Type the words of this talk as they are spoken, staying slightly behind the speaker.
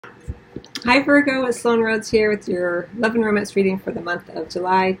Hi Virgo, it's Sloan Rhodes here with your Love and Romance reading for the month of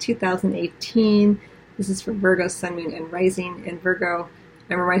July 2018. This is for Virgo, Sun, Moon, and Rising. And Virgo,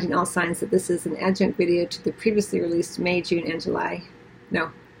 I'm reminding all signs that this is an adjunct video to the previously released May, June, and July. May,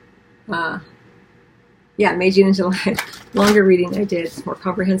 June, and July. Longer reading I did, more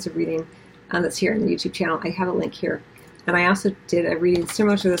comprehensive reading that's here on the YouTube channel. I have a link here. And I also did a reading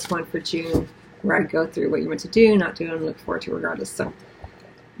similar to this one for June, where I go through what you're meant to do, not do, and look forward to regardless. So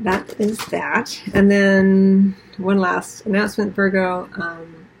that is that. And then one last announcement, Virgo.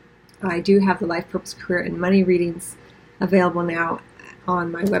 I do have the Life Purpose, Career, and Money readings available now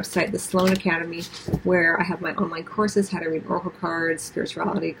on my website, the Sloan Academy, where I have my online courses, how to read oracle cards,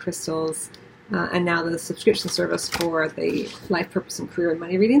 spirituality, crystals, and now the subscription service for the Life Purpose and Career and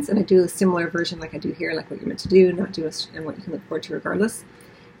Money readings. And I do a similar version like I do here, like what you're meant to do, not do, and what you can look forward to regardless.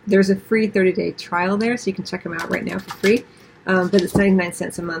 There's a free 30-day trial there, so you can check them out right now for free. But it's 99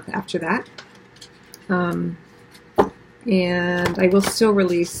 cents a month after that. And I will still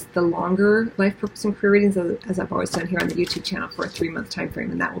release the longer Life Purpose and Career readings, as I've always done here on the YouTube channel, for a 3-month time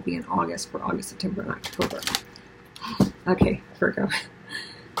frame, and that will be in August, for August, September, and October. Okay, Virgo.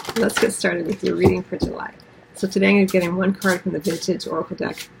 Let's get started with your reading for July. So today I'm getting one card from the Vintage Oracle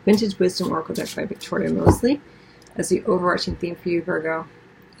deck, Vintage Wisdom Oracle deck by Victoria Mosley, as the overarching theme for you, Virgo.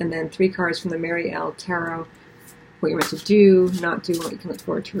 And then 3 cards from the Mary L. Tarot, what you're meant to do, not do, what you can look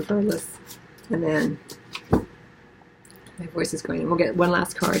forward to regardless. And then my voice is going, and we'll get one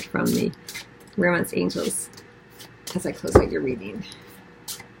last card from the Romance Angels as I close out your reading.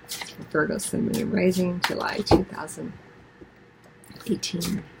 For Virgo, Sun, Moon, and Rising, July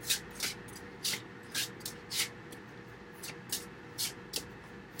 2018.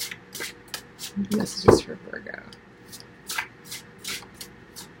 Messages for Virgo.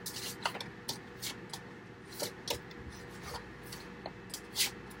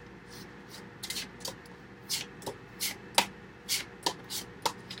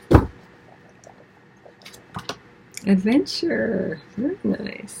 Adventure, very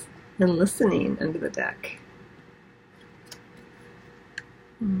nice. And listening under the deck.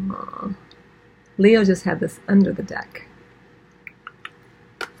 Aww. Leo just had this under the deck.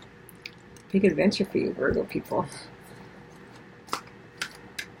 Big adventure for you, Virgo people.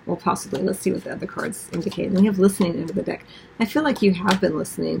 Well, possibly. Let's see what the other cards indicate. And we have listening under the deck. I feel like you have been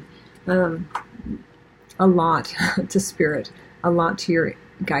listening a lot to Spirit, a lot to your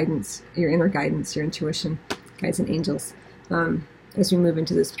guidance, your inner guidance, your intuition, guides and angels. As we move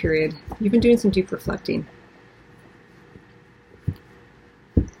into this period, you've been doing some deep reflecting.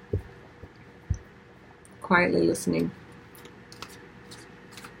 Quietly listening.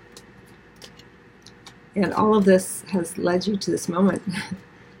 And all of this has led you to this moment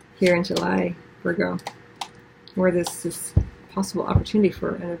here in July, Virgo, where there's this possible opportunity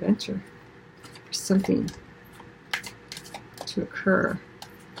for an adventure, for something to occur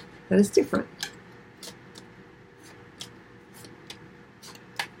that is different.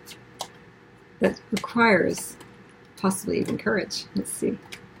 That requires possibly even courage. Let's see.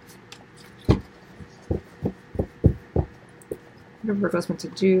 What are Virgos meant to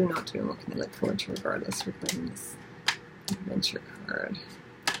do, not do, and what can they look forward to regardless regarding this adventure card?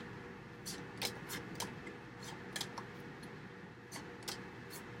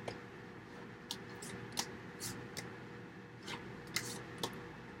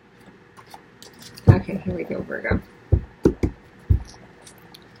 Okay, here we go, Virgo.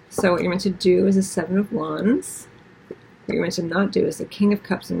 So what you're meant to do is a 7 of Wands. What you're meant to not do is the King of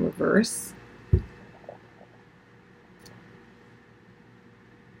Cups in reverse.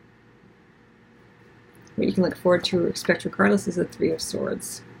 What you can look forward to or expect regardless is the 3 of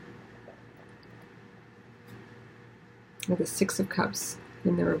Swords. With the 6 of Cups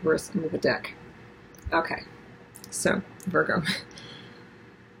in the reverse under the deck. Okay, so Virgo.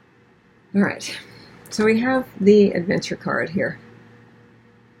 All right, so we have the adventure card here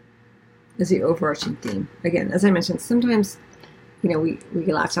as the overarching theme. Again, as I mentioned, sometimes, we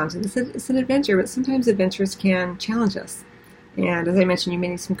latch onto this. It's an adventure, but sometimes adventures can challenge us. And as I mentioned, you may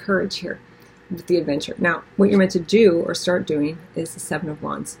need some courage here with the adventure. Now, what you're meant to do or start doing is the 7 of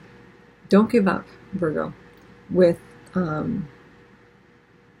Wands. Don't give up, Virgo. With remember,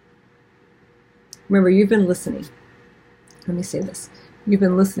 you've been listening. Let me say this. You've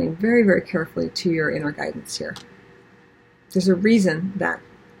been listening very, very carefully to your inner guidance here. There's a reason that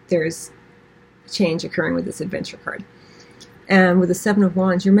there's change occurring with this adventure card. And with the 7 of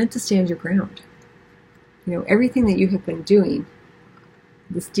Wands, you're meant to stand your ground. Everything that you have been doing,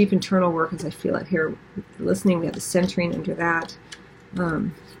 this deep internal work, as I feel it here, listening, we have the centering under that.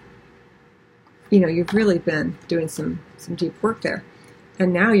 You've really been doing some deep work there.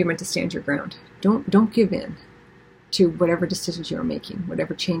 And now you're meant to stand your ground. Don't give in to whatever decisions you're making,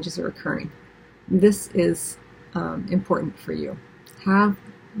 whatever changes are occurring. This is important for you. Have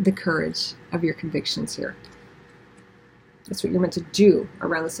the courage of your convictions here. That's what you're meant to do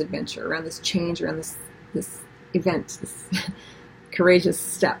around this adventure, around this change, around this event, this courageous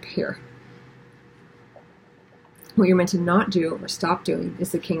step here. What you're meant to not do or stop doing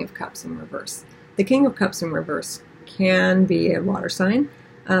is the King of Cups in reverse. The King of Cups in reverse can be a water sign,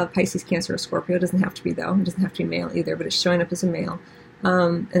 Pisces, Cancer, or Scorpio. It doesn't have to be, though. It doesn't have to be male either, but it's showing up as a male,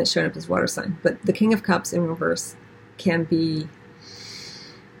 and it's showing up as water sign. But the King of Cups in reverse can be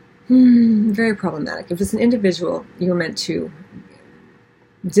very problematic. If it's an individual, you're meant to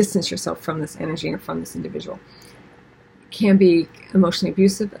distance yourself from this energy or from this individual. Can be emotionally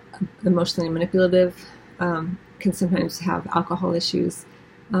abusive, emotionally manipulative, can sometimes have alcohol issues,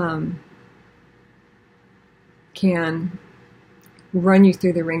 can run you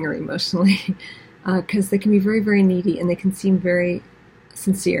through the ringer emotionally, because they can be very, very needy and they can seem very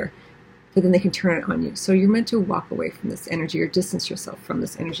sincere, but then they can turn it on you. So you're meant to walk away from this energy or distance yourself from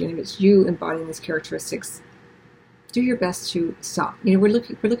this energy. And if it's you embodying these characteristics, do your best to stop. You know, we're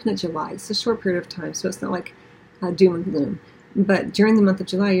looking at July. It's a short period of time, so it's not like doom and gloom. But during the month of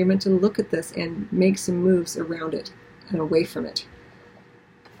July, you're meant to look at this and make some moves around it and away from it.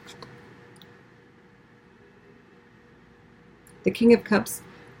 The King of Cups,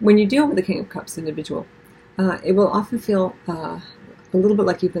 when you deal with the King of Cups individual, it will often feel a little bit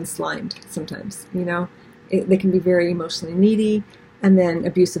like you've been slimed sometimes. You know, they can be very emotionally needy and then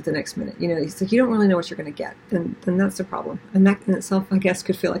abusive the next minute. You know, it's like you don't really know what you're going to get, and that's the problem. And that in itself, I guess,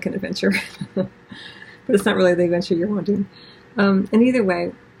 could feel like an adventure, but it's not really the adventure you're wanting. And either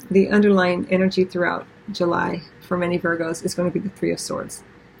way, the underlying energy throughout July for many Virgos is going to be the Three of Swords,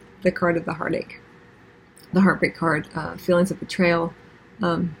 the card of the heartache, the heartbreak card, feelings of betrayal,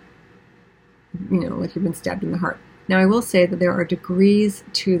 you know, like you've been stabbed in the heart. Now, I will say that there are degrees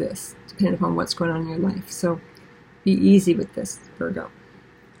to this, depending upon what's going on in your life. So be easy with this, Virgo.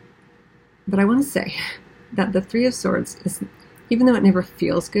 But I want to say that the Three of Swords is, even though it never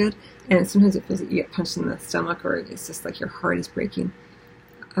feels good, and sometimes it feels like you get punched in the stomach or it's just like your heart is breaking,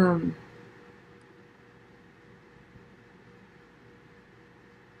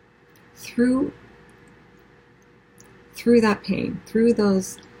 through that pain, through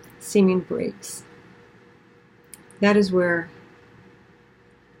those seeming breaks, that is where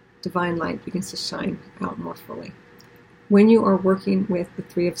divine light begins to shine out more fully. When you are working with the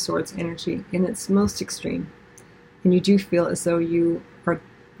Three of Swords energy in its most extreme, and you do feel as though your heart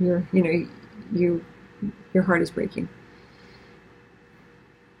is breaking.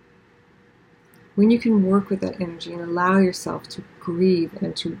 When you can work with that energy and allow yourself to grieve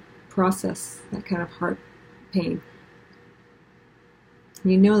and to process that kind of heart pain,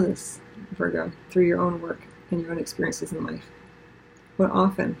 you know this, Virgo, through your own work and your own experiences in life. What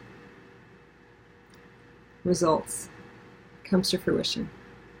often comes to fruition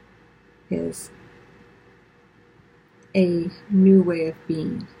is a new way of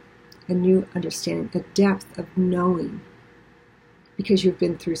being, a new understanding, a depth of knowing, because you've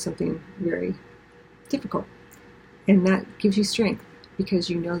been through something very difficult. And that gives you strength, because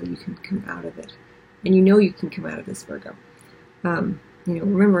you know that you can come out of it. And you know you can come out of this, Virgo. You know,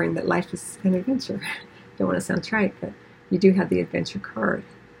 remembering that life is an adventure. Don't want to sound trite, but you do have the adventure card.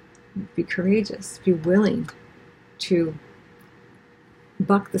 Be courageous. Be willing to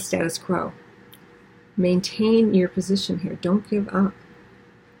buck the status quo. Maintain your position here. Don't give up.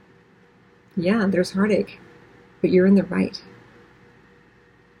 Yeah, there's heartache, but you're in the right.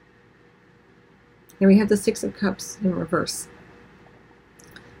 And we have the Six of Cups in reverse.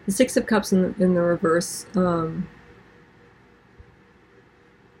 The Six of Cups in the reverse,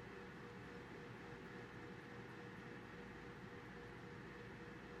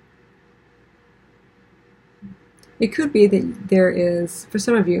 it could be that there is, for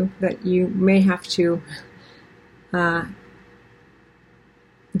some of you, that you may have to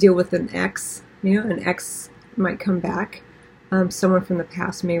deal with an ex. You know, an ex might come back. Someone from the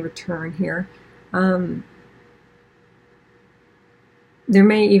past may return here. There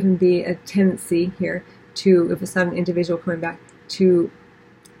may even be a tendency here to, if it's not an individual coming back, to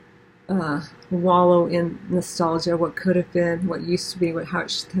wallow in nostalgia, what could have been, what used to be, how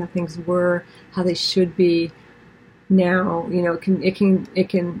things were, how they should be. Now, you know, it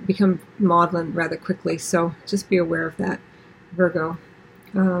can become maudlin rather quickly. So just be aware of that, Virgo.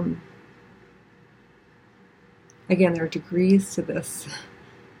 Again, there are degrees to this.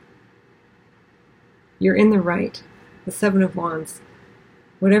 You're in the right. The Seven of Wands.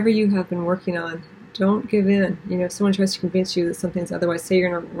 Whatever you have been working on Don't give in. You know, if someone tries to convince you that something's otherwise, say you're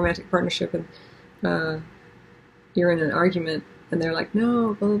in a romantic partnership and you're in an argument, and they're like,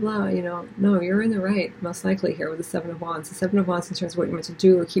 no, blah, blah, blah, you know, no, you're in the right, most likely here with the Seven of Wands. The Seven of Wands, in terms of what you're meant to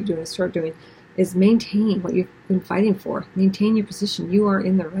do or keep doing or start doing, is maintain what you've been fighting for. Maintain your position. You are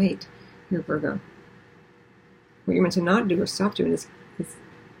in the right here, Virgo. What you're meant to not do or stop doing is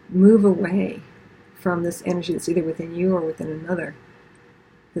move away from this energy that's either within you or within another.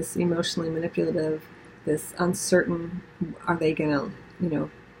 This emotionally manipulative, this uncertain, are they going to, you know,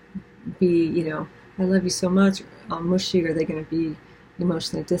 be, you know, I love you so much, all mushy, or are they going to be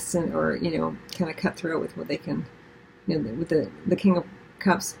emotionally distant or, you know, kind of cutthroat with what they can, you know, with the King of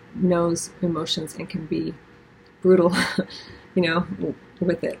Cups knows emotions and can be brutal, you know,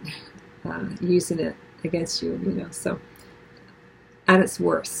 with it, using it against you, you know, so at its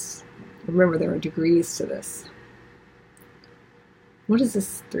worst. Remember, there are degrees to this. What is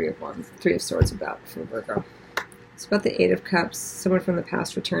this Three of Swords about for Virgo? It's about the Eight of Cups, someone from the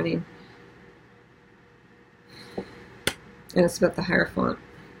past returning. And it's about the Hierophant.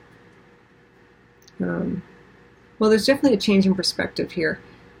 Well, there's definitely a change in perspective here.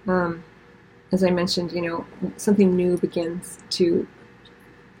 As I mentioned, you know, something new begins to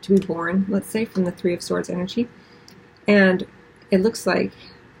be born, let's say, from the Three of Swords energy. And it looks like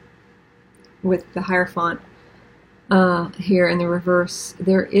with the Hierophant here in the reverse,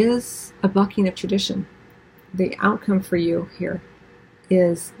 there is a bucking of tradition. The outcome for you here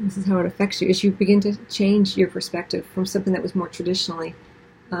is, this is how it affects you, is you begin to change your perspective from something that was more traditional,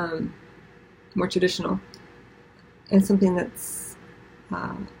 and something that's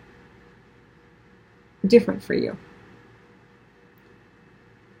different for you.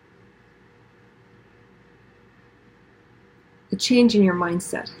 A change in your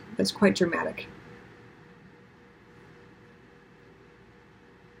mindset that's quite dramatic.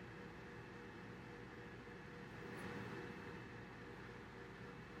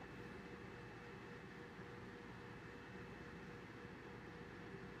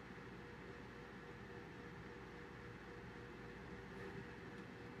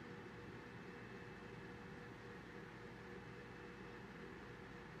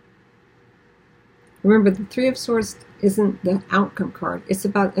 Remember, the Three of Swords isn't the outcome card. It's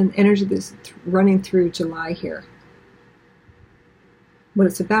about an energy that's running through July here. What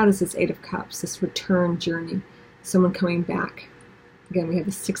it's about is this Eight of Cups, this return journey, someone coming back. Again, we have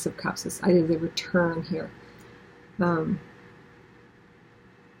the Six of Cups, this idea of the return here. Could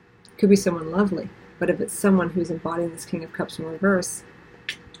be someone lovely, but if it's someone who's embodying this King of Cups in reverse,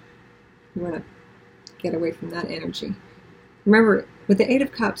 you want to get away from that energy. Remember, with the Eight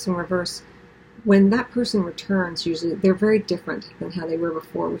of Cups in reverse, when that person returns, usually they're very different than how they were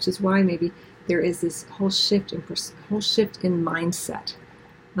before, which is why maybe there is this whole shift in mindset.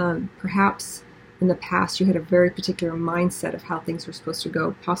 Perhaps in the past you had a very particular mindset of how things were supposed to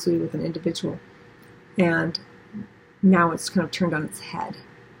go, possibly with an individual, and now it's kind of turned on its head.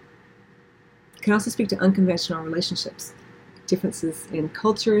 It can also speak to unconventional relationships, differences in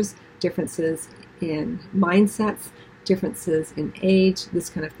cultures, differences in mindsets, differences in age, this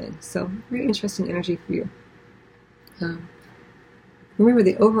kind of thing. So very interesting energy for you. Remember,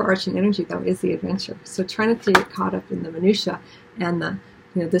 the overarching energy, though, is the adventure. So try not to get caught up in the minutia and the,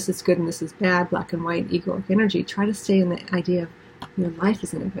 you know, this is good and this is bad, black and white, egoic energy. Try to stay in the idea of, you know, life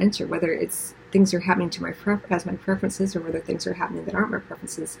is an adventure, whether it's things are happening to my preferences or whether things are happening that aren't my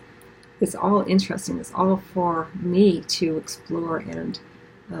preferences. It's all interesting. It's all for me to explore and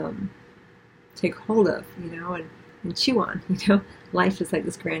take hold of, you know, and chew on. You know, life is like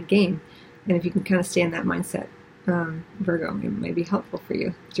this grand game, and if you can kind of stay in that mindset, Virgo, it may be helpful for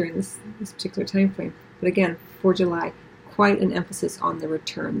you during this particular time frame. But again, for July, quite an emphasis on the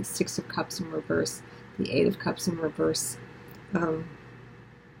return, the Six of Cups in reverse, the Eight of Cups in reverse, and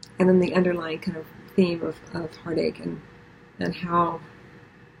then the underlying kind of theme of heartache and how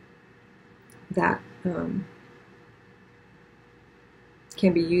that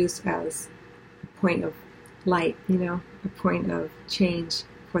can be used as a point of light, you know, a point of change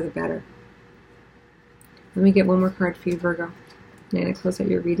for the better. Let me get one more card for you, Virgo, and I close out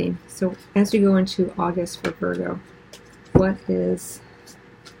your reading. So as we go into August for Virgo, what can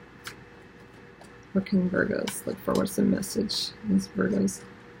Virgos look for? What's the message as Virgos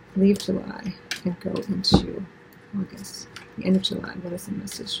leave July and go into August? The end of July, what is the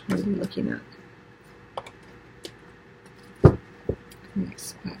message? What are we looking at? What can we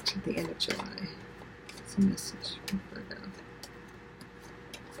expect at the end of July? What's the message for Virgo?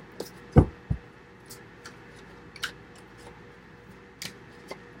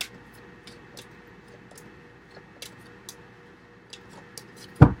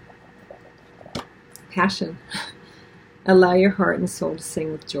 passion. Allow your heart and soul to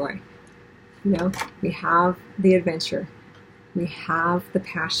sing with joy. You know, we have the adventure. We have the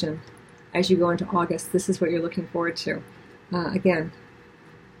passion. As you go into August, this is what you're looking forward to. Again,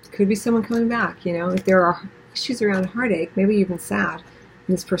 it could be someone coming back. You know, if there are issues around heartache, maybe you've been sad,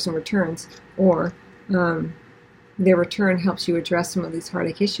 and this person returns, or their return helps you address some of these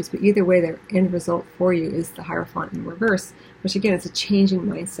heartache issues. But either way, the end result for you is the Hierophant in reverse, which again is a change in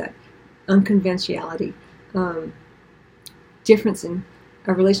mindset, unconventionality, difference in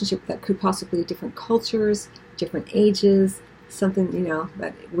a relationship that could possibly be different cultures, different ages, something, you know,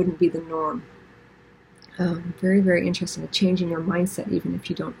 that wouldn't be the norm. Very, very interesting. A change in your mindset, even if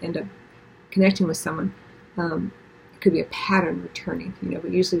you don't end up connecting with someone. It could be a pattern returning, you know,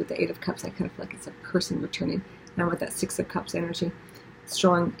 but usually with the Eight of Cups, I kind of feel like it's a person returning. Now with that Six of Cups energy,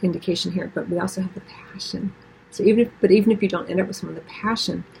 strong indication here, but we also have the passion. So even if you don't end up with someone, the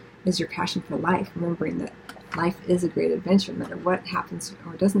passion is your passion for life, remembering that life is a great adventure, no matter what happens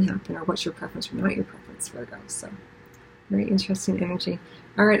or doesn't happen, or what's your preference or not your preference, Virgo. So very interesting energy.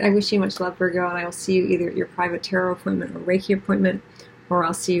 All right, I wish you much love, Virgo, and I will see you either at your private tarot appointment or Reiki appointment, or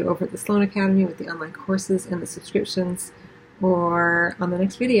I'll see you over at the Sloan Academy with the online courses and the subscriptions, or on the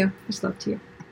next video. Much love to you.